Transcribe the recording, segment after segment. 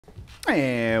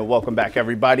And welcome back,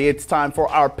 everybody. It's time for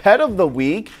our pet of the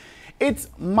week. It's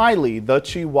Miley the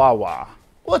Chihuahua.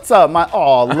 What's up,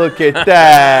 Oh, look at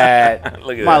that.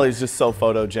 Look at Miley's just so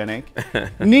photogenic.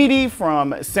 Needy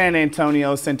from San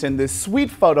Antonio sent in this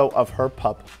sweet photo of her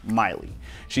pup, Miley.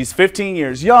 She's 15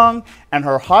 years young, and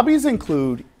her hobbies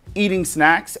include eating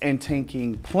snacks and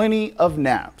taking plenty of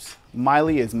naps.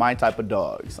 Miley is my type of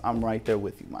dogs. I'm right there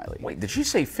with you, Miley. Wait, did she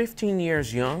say 15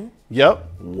 years young?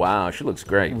 Yep. Wow, she looks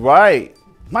great. Right.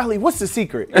 Miley, what's the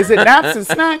secret? Is it naps and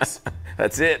snacks?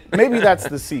 That's it. Maybe that's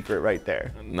the secret right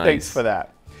there. Nice. Thanks for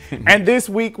that. And this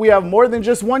week we have more than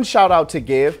just one shout out to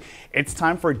give. It's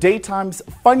time for Daytime's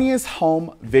funniest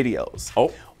home videos.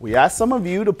 Oh. We asked some of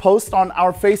you to post on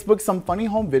our Facebook some funny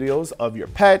home videos of your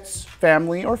pets,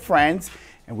 family, or friends,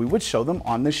 and we would show them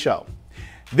on the show.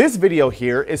 This video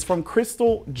here is from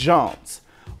Crystal Jones.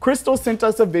 Crystal sent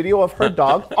us a video of her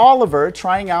dog, Oliver,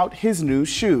 trying out his new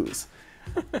shoes.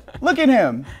 Look at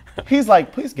him. He's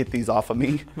like, please get these off of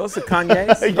me. Those are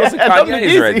Kanye's? Yeah, Those are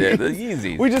Kanye's right there, the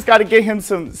Yeezys. We just got to get him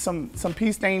some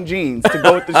pea-stained jeans to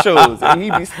go with the shoes, and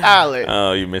he'd be stylish.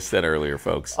 Oh, you missed that earlier,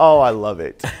 folks. Oh, I love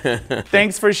it.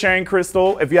 Thanks for sharing,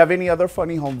 Crystal. If you have any other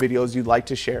funny home videos you'd like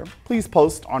to share, please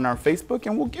post on our Facebook,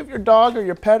 and we'll give your dog or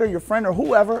your pet or your friend or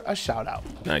whoever a shout out.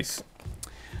 Nice.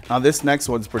 Now, this next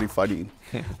one's pretty funny.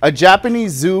 A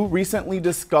Japanese zoo recently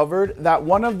discovered that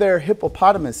one of their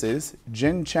hippopotamuses,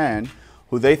 Jin Chan,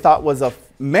 who they thought was a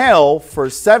male for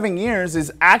 7 years,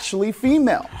 is actually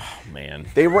female. Oh, man.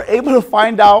 They were able to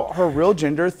find out her real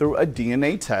gender through a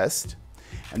DNA test.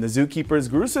 And the zookeepers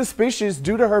grew suspicious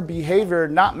due to her behavior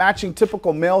not matching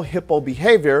typical male hippo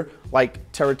behavior, like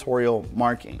territorial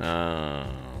marking.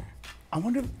 I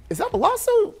wonder, is that a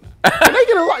lawsuit? Can they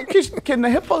get can the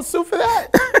hippo sue for that?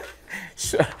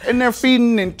 And they're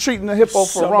feeding and treating the hippo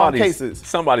for wrong cases.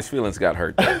 Somebody's feelings got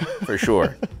hurt, for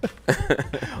sure.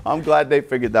 I'm glad they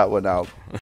figured that one out.